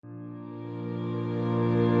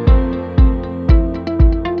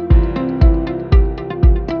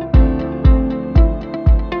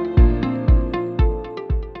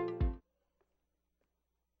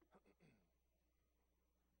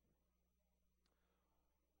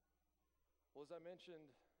Well, as I mentioned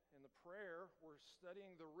in the prayer, we're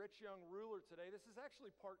studying the rich young ruler today. This is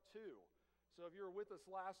actually part 2. So if you were with us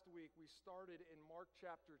last week, we started in Mark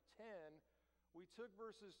chapter 10. We took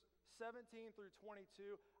verses 17 through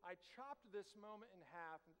 22. I chopped this moment in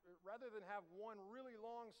half. Rather than have one really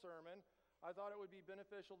long sermon, I thought it would be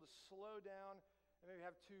beneficial to slow down and maybe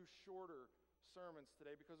have 2 shorter sermons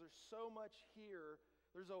today because there's so much here.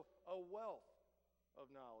 There's a wealth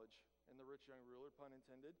of knowledge in the rich young ruler, pun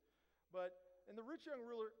intended. But in the rich young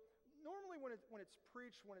ruler, normally when it's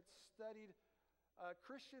preached, when it's studied,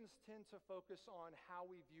 Christians tend to focus on how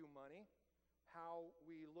we view money, how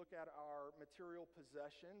we look at our material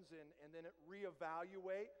possessions, and then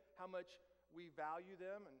reevaluate how much we value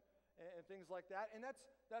them and things like that. And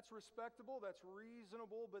that's respectable, that's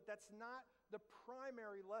reasonable, but that's not the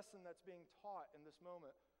primary lesson that's being taught in this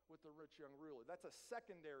moment with the rich young ruler. That's a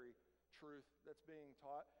secondary truth that's being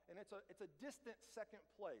taught, and it's a distant second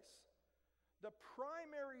place. The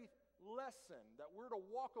primary lesson that we're to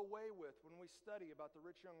walk away with when we study about the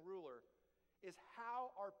rich young ruler is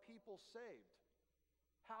how are people saved?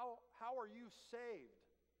 How are you saved?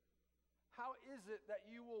 How is it that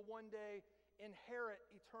you will one day inherit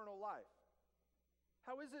eternal life?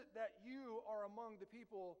 How is it that you are among the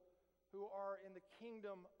people who are in the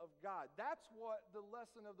kingdom of God? That's what the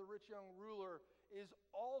lesson of the rich young ruler is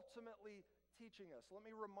ultimately teaching us. Let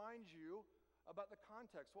me remind you about the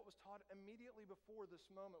context, what was taught immediately before this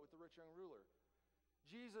moment with the rich young ruler.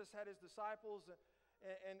 Jesus had his disciples,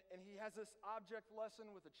 and he has this object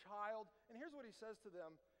lesson with a child. And here's what he says to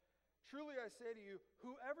them. Truly I say to you,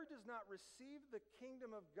 whoever does not receive the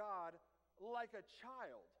kingdom of God like a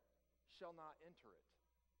child shall not enter it.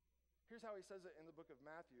 Here's how he says it in the book of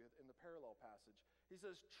Matthew, in the parallel passage. He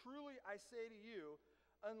says, truly I say to you,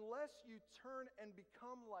 unless you turn and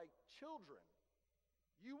become like children,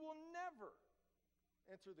 you will never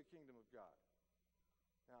enter the kingdom of God.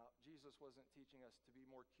 Now, Jesus wasn't teaching us to be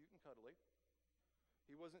more cute and cuddly.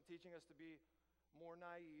 He wasn't teaching us to be more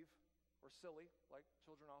naive or silly, like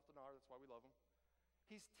children often are. That's why we love them.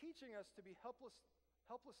 He's teaching us to be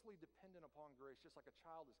helplessly dependent upon grace, just like a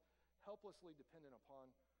child is helplessly dependent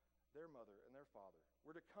upon their mother and their father.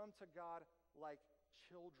 We're to come to God like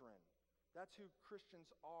children. That's who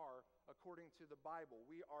Christians are according to the Bible.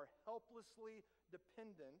 We are helplessly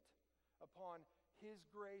dependent upon His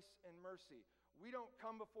grace and mercy. We don't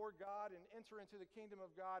come before God and enter into the kingdom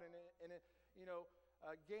of God and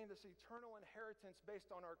gain this eternal inheritance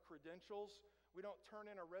based on our credentials. We don't turn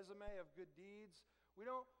in a resume of good deeds. We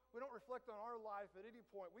don't reflect on our life at any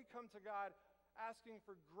point. We come to God asking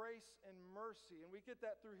for grace and mercy, and we get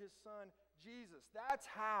that through His Son, Jesus. That's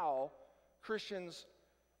how Christians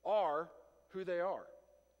are who they are.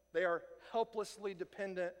 They are helplessly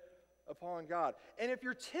dependent upon God. And if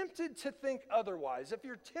you're tempted to think otherwise, if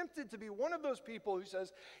you're tempted to be one of those people who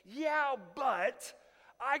says, yeah, but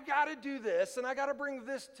I got to do this, and I got to bring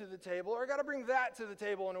this to the table, or I got to bring that to the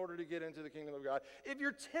table in order to get into the kingdom of God. If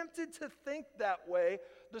you're tempted to think that way,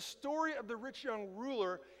 the story of the rich young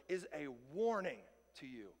ruler is a warning to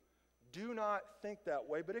you. Do not think that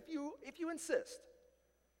way. But if you insist,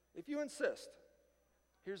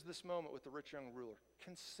 here's this moment with the rich young ruler.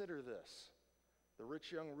 Consider this. The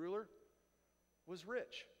rich young ruler was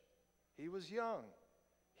rich. He was young.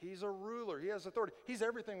 He's a ruler. He has authority. He's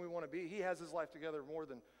everything we want to be. He has his life together more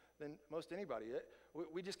than most anybody.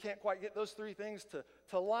 We just can't quite get those 3 things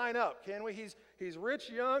to line up, can we? He's rich,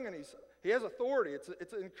 young, and he has authority.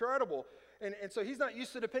 It's incredible. And so he's not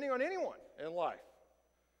used to depending on anyone in life.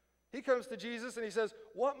 He comes to Jesus and he says,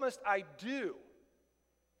 what must I do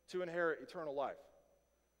to inherit eternal life?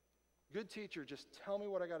 Good teacher, just tell me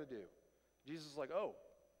what I got to do. Jesus is like, oh,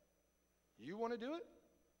 you want to do it?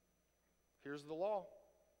 Here's the law.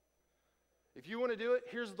 If you want to do it,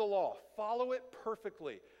 here's the law. Follow it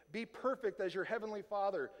perfectly. Be perfect as your heavenly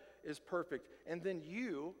Father is perfect. And then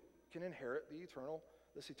you can inherit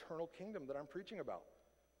this eternal kingdom that I'm preaching about.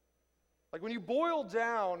 Like when you boil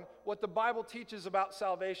down what the Bible teaches about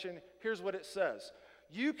salvation, here's what it says.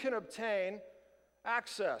 You can obtain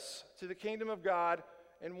access to the kingdom of God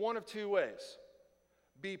in one of 2 ways.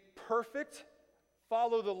 Be perfect,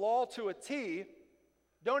 follow the law to a T.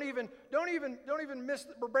 Don't even miss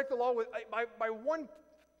or break the law by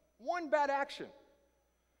one bad action.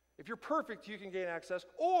 If you're perfect, you can gain access,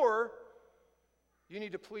 or you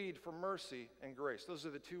need to plead for mercy and grace. Those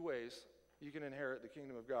are the 2 ways you can inherit the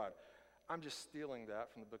kingdom of God. I'm just stealing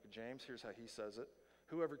that from the book of James. Here's how he says it.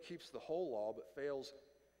 Whoever keeps the whole law but fails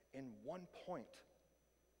in one point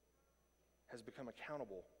has become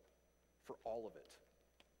accountable for all of it.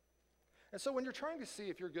 And so when you're trying to see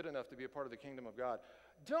if you're good enough to be a part of the kingdom of God,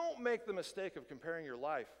 don't make the mistake of comparing your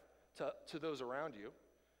life to those around you.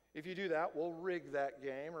 If you do that, we'll rig that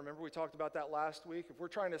game. Remember, we talked about that last week. If we're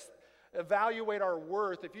trying to evaluate our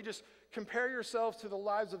worth, if you just compare yourselves to the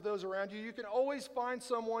lives of those around you, you can always find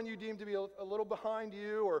someone you deem to be a little behind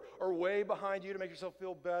you or way behind you to make yourself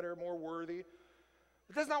feel better, more worthy.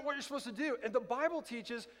 But that's not what you're supposed to do. And the Bible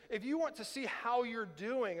teaches if you want to see how you're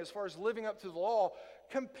doing as far as living up to the law,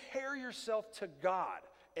 compare yourself to God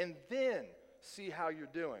and then see how you're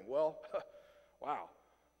doing. Well, wow.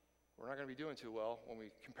 We're not going to be doing too well when we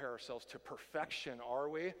compare ourselves to perfection, are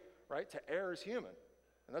we? Right? To err is human,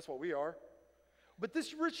 and that's what we are. But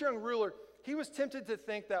this rich young ruler, he was tempted to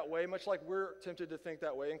think that way, much like we're tempted to think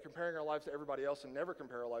that way in comparing our lives to everybody else and never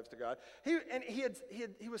compare our lives to God.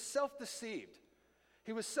 He was self-deceived.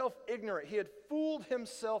 He was self-ignorant. He had fooled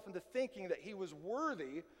himself into thinking that he was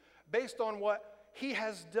worthy based on what he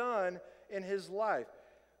has done in his life.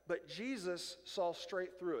 But Jesus saw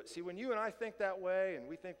straight through it. See, when you and I think that way and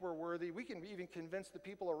we think we're worthy, we can even convince the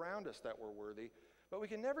people around us that we're worthy, but we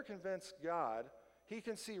can never convince God. He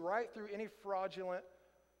can see right through any fraudulent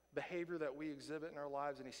behavior that we exhibit in our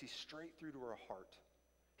lives, and he sees straight through to our heart.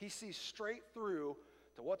 He sees straight through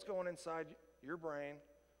to what's going inside your brain,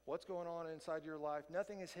 what's going on inside your life.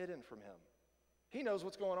 Nothing is hidden from him. He knows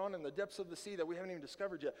what's going on in the depths of the sea that we haven't even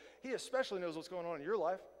discovered yet. He especially knows what's going on in your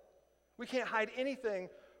life. We can't hide anything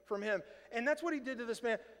from him. And that's what he did to this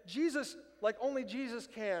man. Jesus, like only Jesus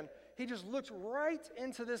can, he just looked right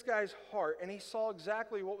into this guy's heart, and he saw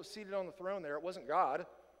exactly what was seated on the throne there. It wasn't God.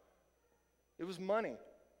 It was money.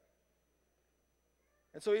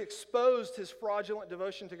 And so he exposed his fraudulent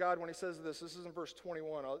devotion to God when he says this. This is in verse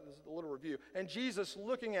 21. This is a little review. And Jesus,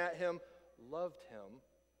 looking at him, loved him.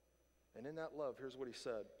 And in that love, here's what he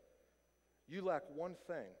said. You lack one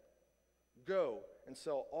thing. Go and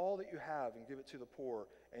sell all that you have and give it to the poor,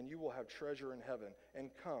 and you will have treasure in heaven. And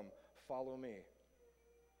come, follow me.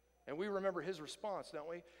 And we remember his response, don't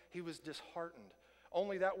we? He was disheartened.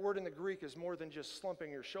 Only that word in the Greek is more than just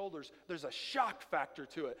slumping your shoulders. There's a shock factor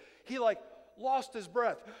to it. He lost his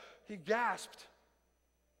breath. He gasped.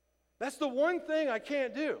 That's the one thing I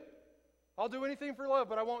can't do. I'll do anything for love,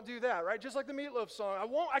 but I won't do that, right? Just like the Meatloaf song.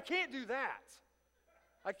 I can't do that.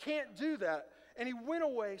 I can't do that. And he went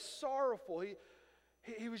away sorrowful.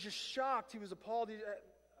 He was just shocked. He was appalled.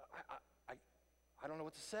 I don't know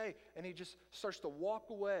what to say. And he just starts to walk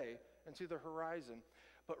away into the horizon.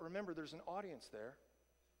 But remember, there's an audience there.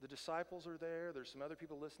 The disciples are there. There's some other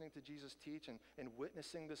people listening to Jesus teach and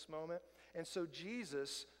witnessing this moment. And so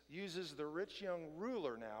Jesus uses the rich young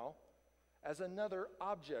ruler now as another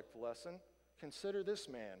object lesson. Consider this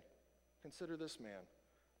man. Consider this man.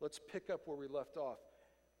 Let's pick up where we left off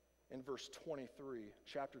in verse 23,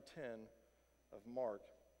 chapter 10 of Mark.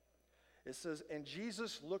 It says, and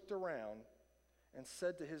Jesus looked around and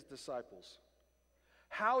said to his disciples,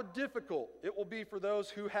 how difficult it will be for those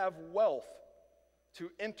who have wealth to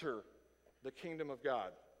enter the kingdom of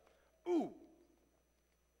God. Ooh.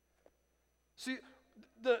 See,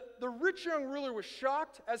 the rich young ruler was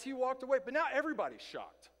shocked as he walked away, but now everybody's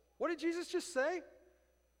shocked. What did Jesus just say?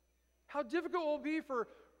 How difficult it will be for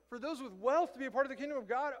those with wealth to be a part of the kingdom of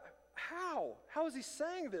God. How? How is he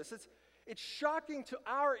saying this? It's shocking to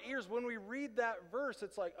our ears when we read that verse.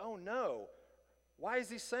 It's like, oh no, why is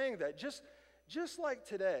he saying that? Just like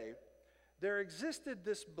today, there existed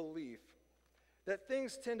this belief that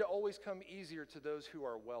things tend to always come easier to those who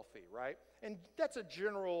are wealthy, right? And that's a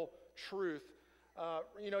general truth.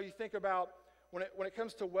 You think about when it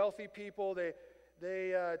comes to wealthy people, they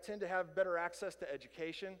tend to have better access to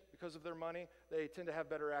education because of their money. They tend to have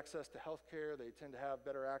better access to health care. They tend to have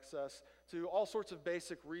better access to all sorts of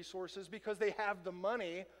basic resources because they have the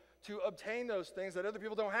money to obtain those things that other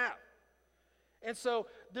people don't have. And so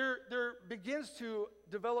there begins to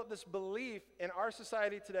develop this belief in our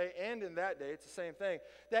society today and in that day, it's the same thing,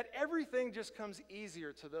 that everything just comes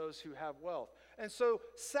easier to those who have wealth. And so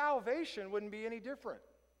salvation wouldn't be any different.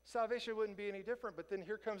 Salvation wouldn't be any different, but then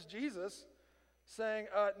here comes Jesus saying,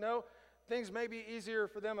 no, things may be easier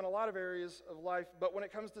for them in a lot of areas of life, but when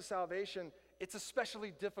it comes to salvation, it's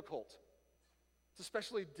especially difficult. It's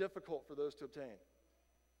especially difficult for those to obtain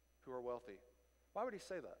who are wealthy. Why would he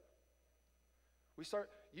say that?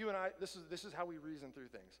 You and I, this is how we reason through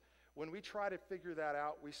things. When we try to figure that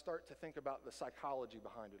out, we start to think about the psychology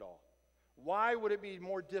behind it all. Why would it be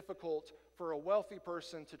more difficult for a wealthy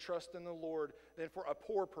person to trust in the Lord than for a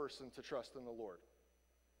poor person to trust in the Lord?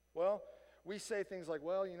 Well, we say things like,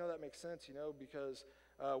 well, that makes sense, because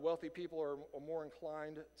wealthy people are more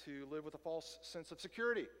inclined to live with a false sense of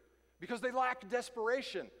security because they lack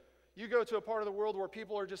desperation. You go to a part of the world where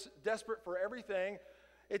people are just desperate for everything,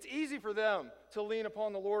 It's easy for them to lean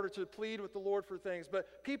upon the Lord or to plead with the Lord for things.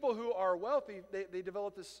 But people who are wealthy, they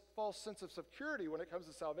develop this false sense of security when it comes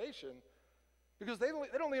to salvation because they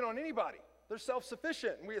don't lean on anybody. They're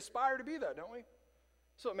self-sufficient, and we aspire to be that, don't we?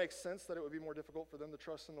 So it makes sense that it would be more difficult for them to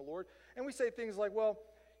trust in the Lord. And we say things like, well,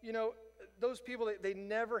 you know, those people, they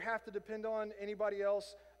never have to depend on anybody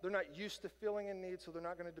else. They're not used to feeling in need, so they're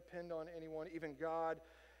not going to depend on anyone, even God.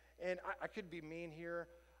 And I could be mean here.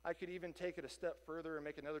 I could even take it a step further and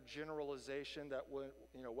make another generalization that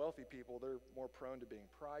wealthy people, they're more prone to being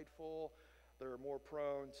prideful. They're more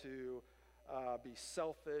prone to be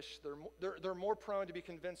selfish. They're more prone to be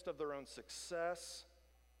convinced of their own success.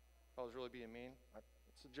 If I was really being mean,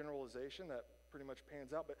 it's a generalization that pretty much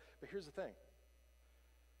pans out. But here's the thing.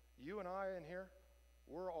 You and I in here,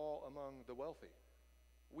 we're all among the wealthy.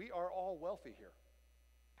 We are all wealthy here.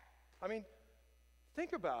 I mean,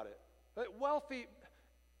 think about it. Wealthy,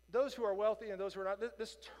 those who are wealthy and those who are not,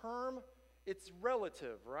 this term, it's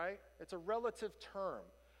relative, right? It's a relative term.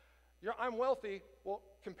 I'm wealthy, well,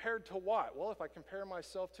 compared to what? Well, if I compare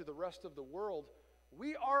myself to the rest of the world,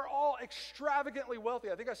 we are all extravagantly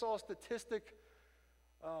wealthy. I think I saw a statistic,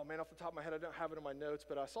 oh man, off the top of my head, I don't have it in my notes,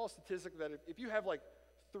 but I saw a statistic that if you have like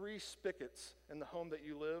 3 spigots in the home that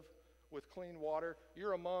you live with clean water,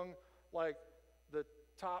 you're among like the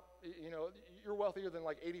top, you're wealthier than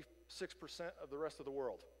like 86% of the rest of the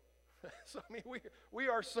world. So, I mean, we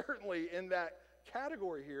are certainly in that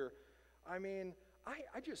category here. I mean,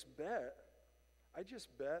 I just bet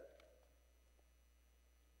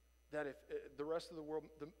that if the rest of the world,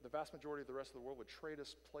 the vast majority of the rest of the world would trade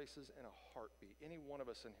us places in a heartbeat. Any one of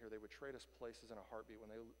us in here, they would trade us places in a heartbeat when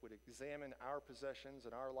they would examine our possessions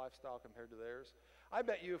and our lifestyle compared to theirs. I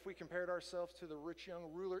bet you if we compared ourselves to the rich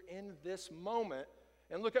young ruler in this moment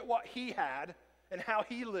and look at what he had and how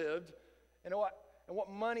he lived and what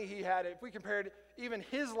money he had, if we compared even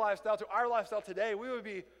his lifestyle to our lifestyle today, we would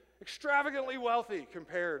be extravagantly wealthy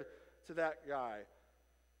compared to that guy.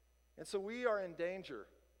 And so we are in danger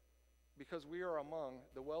because we are among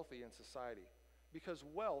the wealthy in society. Because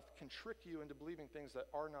wealth can trick you into believing things that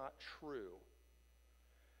are not true.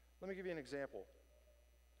 Let me give you an example.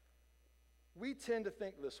 We tend to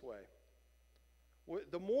think this way.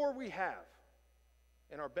 The more we have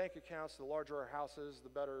in our bank accounts, the larger our houses, the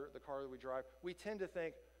better the car that we drive, we tend to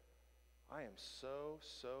think, I am so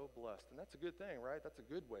blessed. And that's a good thing, right? That's a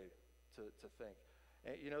good way to think.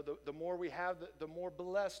 And, the more we have, the more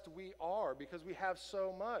blessed we are because we have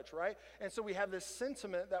so much, right? And so we have this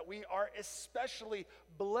sentiment that we are especially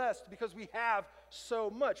blessed because we have so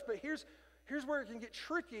much. But here's where it can get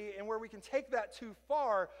tricky and where we can take that too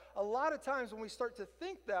far. A lot of times when we start to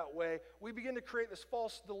think that way, we begin to create this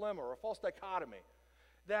false dilemma or a false dichotomy.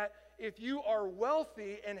 That if you are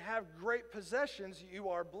wealthy and have great possessions, you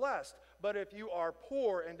are blessed. But if you are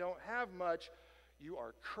poor and don't have much, you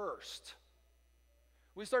are cursed.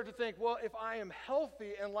 We start to think, well, if I am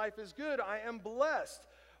healthy and life is good, I am blessed.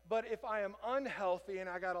 But if I am unhealthy and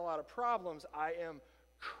I got a lot of problems, I am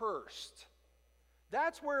cursed.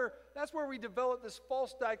 That's where we develop this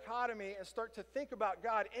false dichotomy and start to think about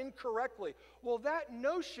God incorrectly. Well, that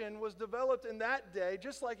notion was developed in that day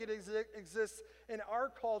just like it exists in our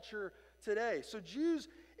culture today. So Jews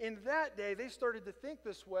in that day, they started to think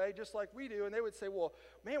this way just like we do, and they would say, well,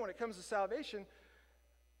 man, when it comes to salvation,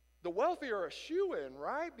 the wealthy are a shoo-in,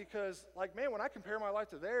 right? Because, when I compare my life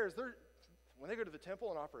to theirs, when they go to the temple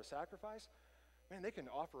and offer a sacrifice, man, they can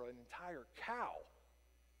offer an entire cow.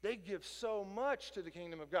 They give so much to the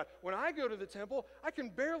kingdom of God. When I go to the temple, I can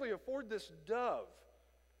barely afford this dove.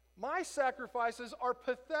 My sacrifices are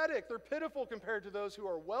pathetic. They're pitiful compared to those who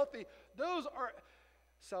are wealthy.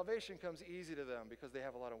 Salvation comes easy to them because they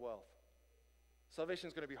have a lot of wealth. Salvation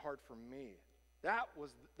is going to be hard for me. That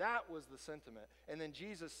was the sentiment. And then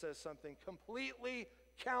Jesus says something completely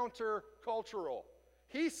countercultural.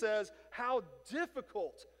 He says how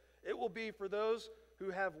difficult it will be for those who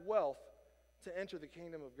have wealth to enter the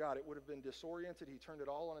kingdom of God. It would have been disoriented. He turned it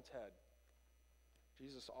all on its head.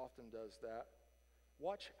 Jesus often does that.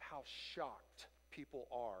 Watch how shocked people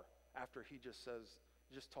are after he just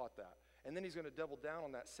taught that. And then he's going to double down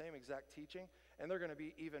on that same exact teaching, and they're going to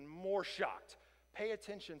be even more shocked. Pay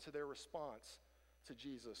attention to their response to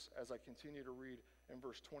Jesus as I continue to read in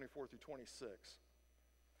verse 24 through 26.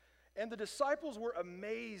 And the disciples were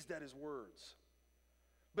amazed at his words.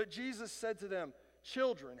 But Jesus said to them,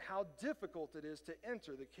 children, how difficult it is to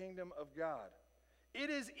enter the kingdom of God.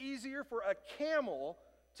 It is easier for a camel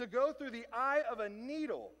to go through the eye of a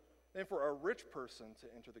needle than for a rich person to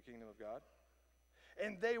enter the kingdom of God.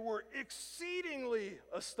 And they were exceedingly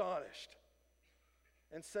astonished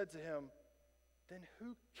and said to him, then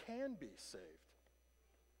who can be saved?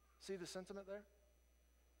 See the sentiment there?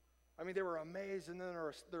 I mean, they were amazed, and then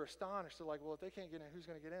they're astonished. They're like, well, if they can't get in, who's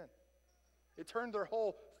going to get in? It turned their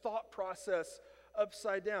whole thought process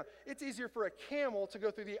upside down. It's easier for a camel to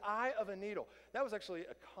go through the eye of a needle. That was actually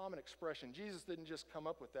a common expression. Jesus didn't just come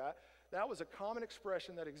up with that. That was a common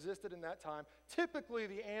expression that existed in that time. Typically,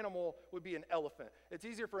 the animal would be an elephant. It's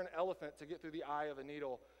easier for an elephant to get through the eye of a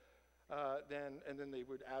needle and then they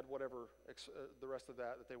would add whatever the rest of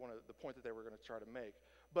that they wanted, the point that they were going to try to make.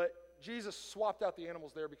 But Jesus swapped out the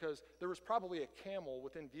animals there because there was probably a camel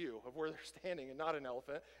within view of where they're standing and not an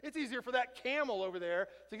elephant. It's easier for that camel over there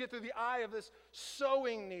to get through the eye of this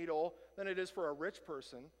sewing needle than it is for a rich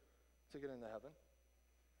person to get into heaven.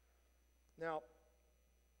 Now,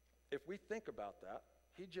 if we think about that,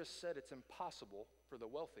 he just said it's impossible for the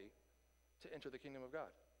wealthy to enter the kingdom of God.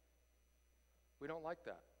 We don't like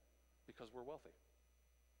that because we're wealthy.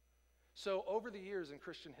 So over the years in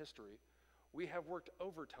Christian history, we have worked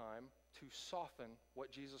overtime to soften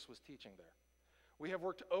what Jesus was teaching there. We have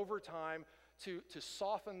worked overtime to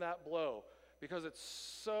soften that blow because it's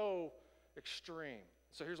so extreme.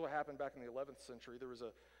 So here's what happened back in the 11th century. There was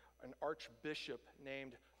an archbishop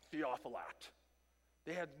named Theophylact.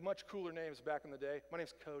 They had much cooler names back in the day. My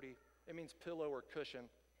name's Cody. It means pillow or cushion.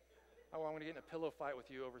 Oh, I'm going to get in a pillow fight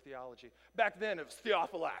with you over theology. Back then, it was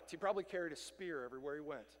Theophylact. He probably carried a spear everywhere he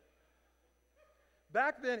went.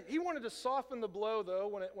 Back then, he wanted to soften the blow, though,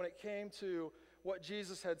 when it came to what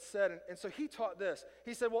Jesus had said. And so he taught this.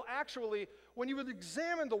 He said, well, actually, when you would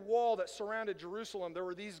examine the wall that surrounded Jerusalem, there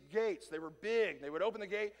were these gates. They were big. They would open the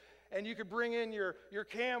gate, and you could bring in your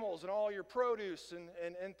camels and all your produce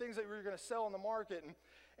and things that you were going to sell in the market.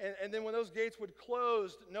 And then when those gates would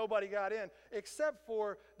close, nobody got in, except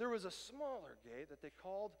for there was a smaller gate that they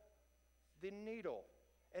called the Needle.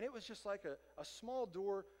 And it was just like a small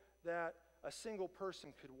door that a single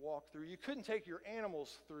person could walk through. You couldn't take your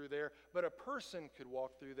animals through there, but a person could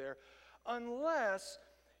walk through there unless,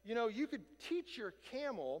 you could teach your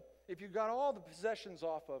camel, if you got all the possessions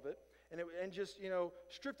off of it, and just,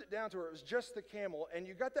 stripped it down to where it was just the camel, and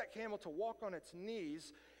you got that camel to walk on its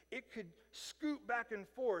knees, it could scoot back and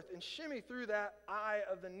forth and shimmy through that eye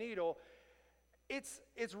of the needle. It's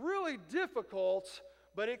really difficult,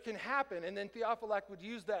 but it can happen. And then Theophylact would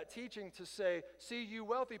use that teaching to say, see, you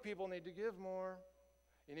wealthy people need to give more.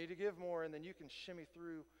 You need to give more, and then you can shimmy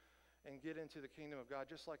through and get into the kingdom of God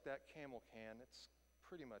just like that camel can. It's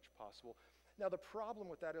pretty much possible. Now, the problem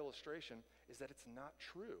with that illustration is that it's not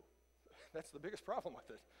true. That's the biggest problem with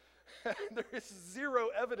it. There is zero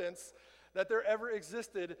evidence that there ever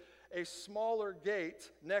existed a smaller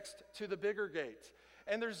gate next to the bigger gate.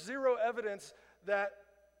 And there's zero evidence that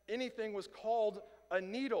anything was called a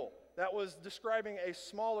needle that was describing a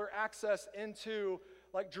smaller access into,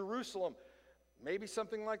 like, Jerusalem. Maybe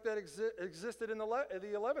something like that existed in the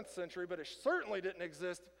 11th century, but it certainly didn't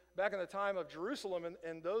exist back in the time of Jerusalem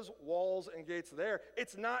and those walls and gates there.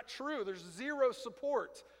 It's not true. There's zero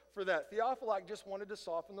support for that. Theophylact just wanted to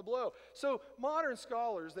soften the blow. So modern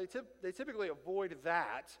scholars, they typically avoid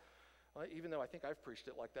that, even though I think I've preached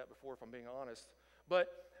it like that before, if I'm being honest. But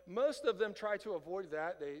most of them try to avoid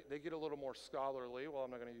that. They get a little more scholarly. Well,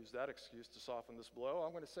 I'm not going to use that excuse to soften this blow.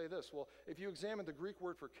 I'm going to say this. Well, if you examine the Greek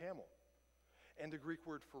word for camel and the Greek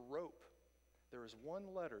word for rope, there is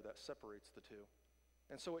one letter that separates the two.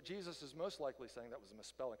 And so what Jesus is most likely saying, that was a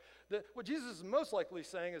misspelling. What Jesus is most likely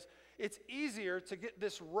saying is it's easier to get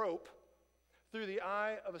this rope through the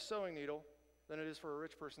eye of a sewing needle than it is for a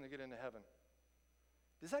rich person to get into heaven.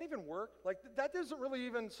 Does that even work? Like, that doesn't really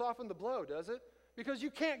even soften the blow, does it? Because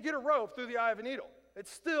you can't get a rope through the eye of a needle.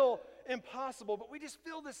 It's still impossible, but we just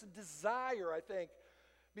feel this desire, I think,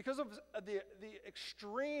 because of the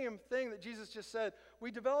extreme thing that Jesus just said.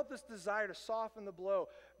 We develop this desire to soften the blow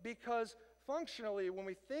because functionally, when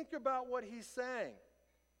we think about what he's saying,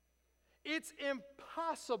 it's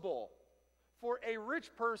impossible for a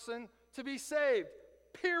rich person to be saved,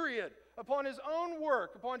 period. Upon his own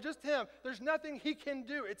work, upon just him, there's nothing he can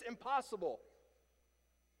do. It's impossible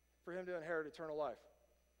for him to inherit eternal life.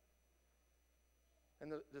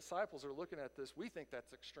 And the disciples are looking at this. We think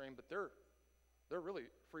that's extreme, but they're really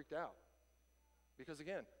freaked out. Because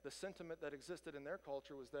again, the sentiment that existed in their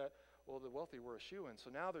culture was that, well, the wealthy were a shoo-in. So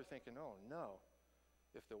now they're thinking, oh no,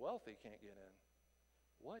 if the wealthy can't get in,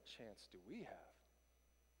 what chance do we have?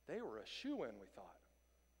 They were a shoo-in, we thought.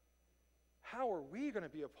 How are we going to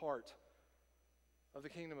be a part of the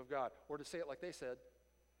kingdom of God? Or to say it like they said,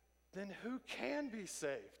 then who can be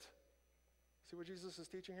saved? See what Jesus is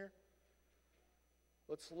teaching here?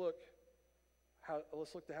 Let's look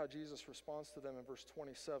to how Jesus responds to them in verse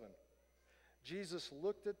 27. Jesus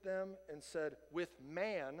looked at them and said, with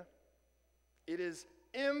man, it is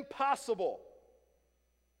impossible.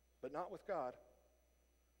 But not with God,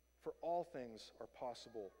 for all things are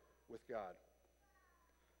possible with God.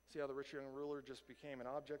 See how the rich young ruler just became an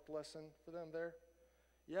object lesson for them there?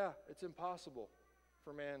 Yeah, it's impossible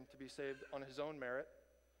for man to be saved on his own merit.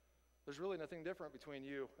 There's really nothing different between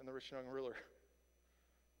you and the rich young ruler.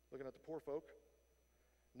 Looking at the poor folk,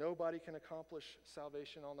 nobody can accomplish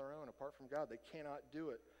salvation on their own apart from God. They cannot do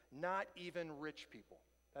it. Not even rich people.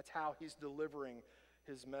 That's how he's delivering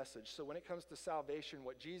his message. So when it comes to salvation,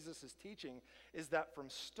 what Jesus is teaching is that from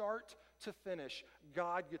start to finish,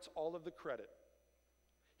 God gets all of the credit.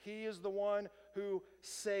 He is the one who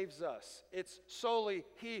saves us. It's solely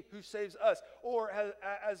he who saves us. Or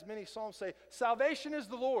as many Psalms say, salvation is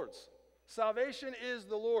the Lord's. Salvation is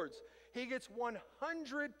the Lord's. He gets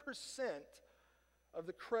 100% of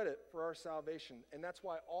the credit for our salvation. And that's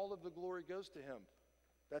why all of the glory goes to him.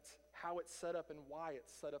 That's how it's set up and why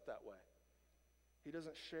it's set up that way. He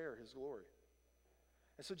doesn't share his glory.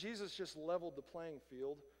 And so Jesus just leveled the playing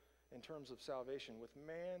field in terms of salvation. With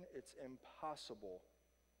man, it's impossible.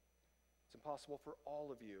 It's impossible for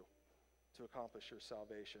all of you to accomplish your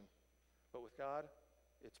salvation. But with God,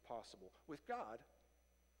 it's possible. With God,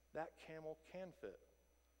 that camel can fit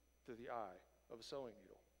through the eye of a sewing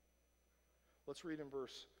needle. Let's read in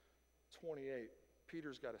verse 28.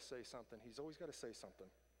 Peter's got to say something. He's always got to say something.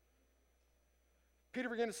 Peter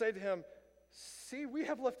began to say to him, "See, we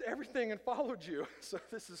have left everything and followed you." So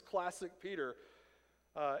this is classic Peter.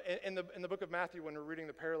 In the book of Matthew, when we're reading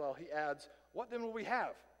the parallel, he adds, "What then will we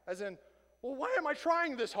have?" As in, well, why am I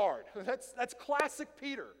trying this hard? That's classic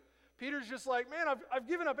Peter. Peter's just like, man, I've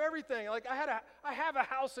given up everything. Like I have a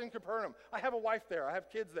house in Capernaum. I have a wife there. I have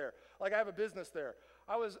kids there. Like I have a business there.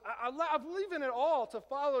 I'm leaving it all to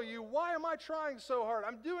follow you. Why am I trying so hard?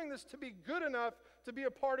 I'm doing this to be good enough to be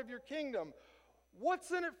a part of your kingdom.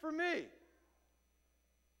 What's in it for me?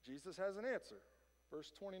 Jesus has an answer.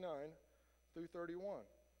 Verse 29 through 31.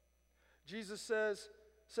 Jesus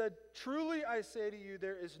said, "Truly I say to you,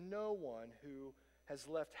 there is no one who has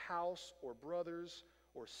left house or brothers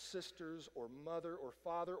or sisters or mother or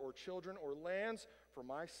father or children or lands for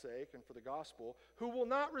my sake and for the gospel, who will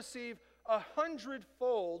not receive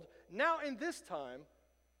 100-fold now in this time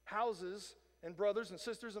houses and brothers and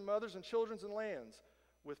sisters and mothers and children and lands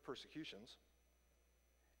with persecutions,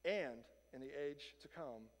 and in the age to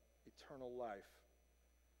come eternal life.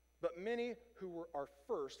 But many who are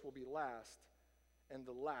first will be last, and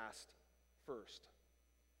the last first."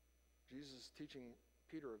 Jesus is teaching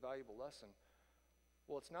Peter a valuable lesson.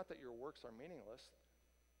 Well, it's not that your works are meaningless.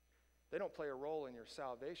 They don't play a role in your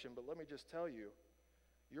salvation, but let me just tell you,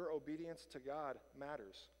 your obedience to God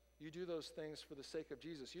matters. You do those things for the sake of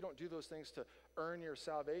Jesus. You don't do those things to earn your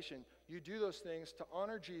salvation. You do those things to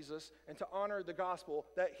honor Jesus and to honor the gospel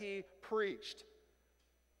that he preached.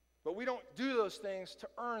 But we don't do those things to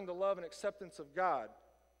earn the love and acceptance of God.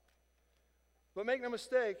 But make no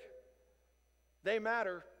mistake, they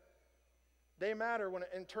matter. They matter when,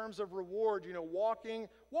 in terms of reward, walking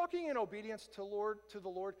in obedience to the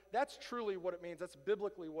Lord, that's truly what it means. That's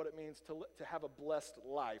biblically what it means to have a blessed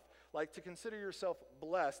life. Like to consider yourself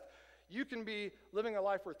blessed. You can be living a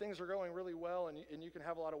life where things are going really well and you can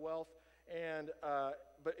have a lot of wealth.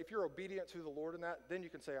 But if you're obedient to the Lord in that, then you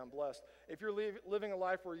can say, I'm blessed. If you're living a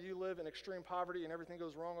life where you live in extreme poverty and everything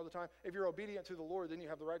goes wrong all the time, if you're obedient to the Lord, then you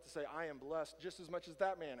have the right to say, I am blessed, just as much as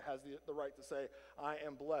that man has the right to say, I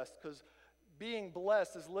am blessed. Because being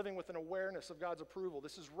blessed is living with an awareness of God's approval.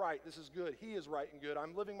 This is right. This is good. He is right and good.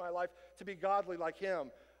 I'm living my life to be godly like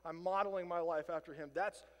him. I'm modeling my life after him.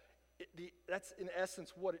 That's in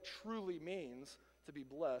essence what it truly means to be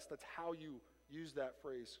blessed. That's how you use that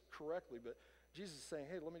phrase correctly. But Jesus is saying,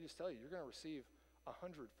 hey, let me just tell you, you're going to receive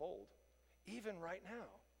 100-fold, even right now.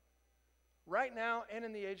 Right now and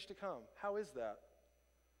in the age to come. How is that?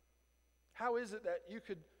 How is it that you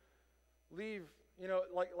could leave,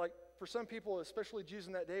 like for some people, especially Jews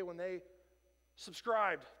in that day, when they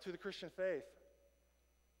subscribed to the Christian faith,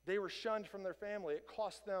 they were shunned from their family. It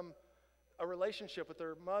cost them a relationship with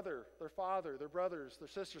their mother, their father, their brothers, their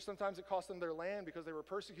sisters. Sometimes it cost them their land because they were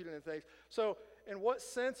persecuted and things. So in what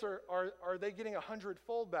sense are they getting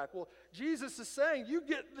 100-fold back? Well, Jesus is saying you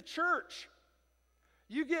get the church.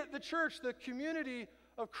 You get the church, the community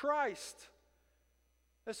of Christ.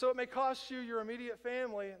 And so it may cost you your immediate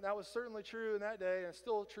family, and that was certainly true in that day, and it's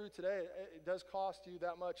still true today. It does cost you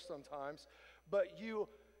that much sometimes, but you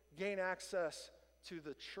gain access to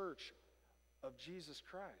the church of Jesus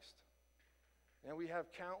Christ. And we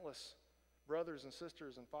have countless brothers and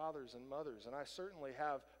sisters and fathers and mothers, and I certainly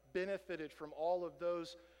have benefited from all of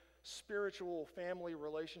those spiritual family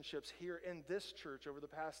relationships here in this church over the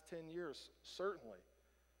past 10 years, certainly.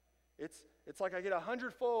 It's like I get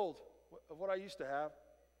 100-fold of what I used to have.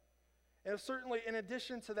 And certainly, in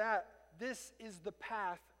addition to that, this is the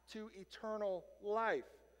path to eternal life,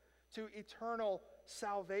 to eternal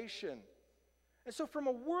salvation. And so from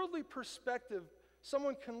a worldly perspective,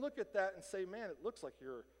 someone can look at that and say, man, it looks like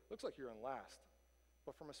you're in last.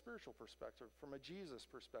 But from a spiritual perspective, from a Jesus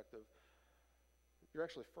perspective, you're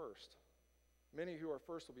actually first. Many who are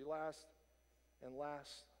first will be last, and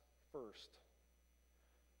last first.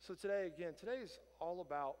 So today's all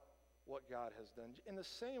about what God has done. In the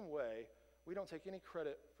same way, we don't take any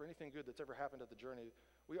credit for anything good that's ever happened at the journey.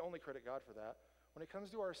 We only credit God for that. When it comes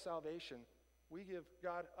to our salvation, we give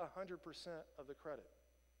God 100% of the credit.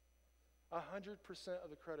 100% of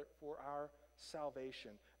the credit for our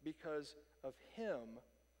salvation. Because of Him,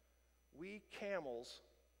 we camels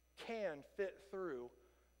can fit through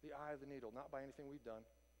the eye of the needle, not by anything we've done,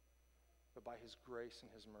 but by His grace and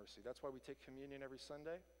His mercy. That's why we take communion every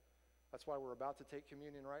Sunday. That's why we're about to take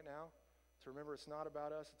communion right now, to remember it's not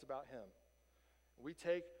about us, it's about Him. We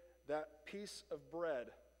take that piece of bread,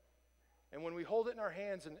 and when we hold it in our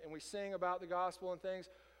hands and we sing about the gospel and things,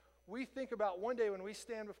 we think about one day when we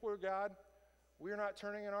stand before God, we're not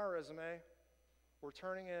turning in our resume, we're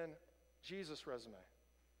turning in Jesus' resume,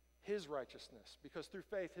 His righteousness, because through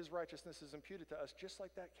faith, His righteousness is imputed to us, just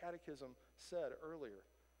like that catechism said earlier.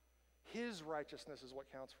 His righteousness is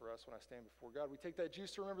what counts for us when I stand before God. We take that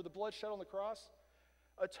juice to remember the blood shed on the cross,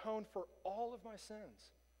 atoned for all of my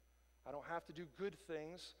sins. I don't have to do good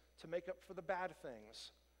things to make up for the bad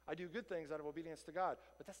things. I do good things out of obedience to God,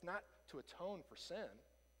 but that's not to atone for sin.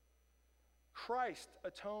 Christ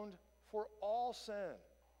atoned for all sin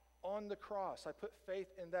on the cross. I put faith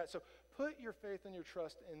in that. So put your faith and your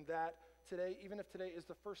trust in that today. Even if today is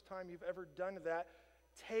the first time you've ever done that,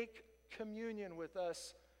 take communion with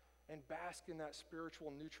us and bask in that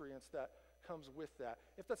spiritual nutrients that comes with that.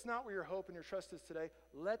 If that's not where your hope and your trust is today,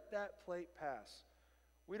 let that plate pass.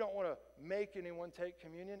 We don't want to make anyone take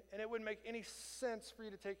communion, and it wouldn't make any sense for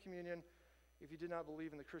you to take communion if you did not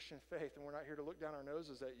believe in the Christian faith, and we're not here to look down our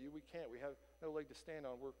noses at you. We can't. We have no leg to stand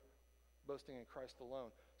on. We're boasting in Christ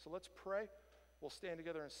alone. So let's pray. We'll stand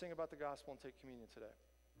together and sing about the gospel and take communion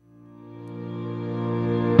today.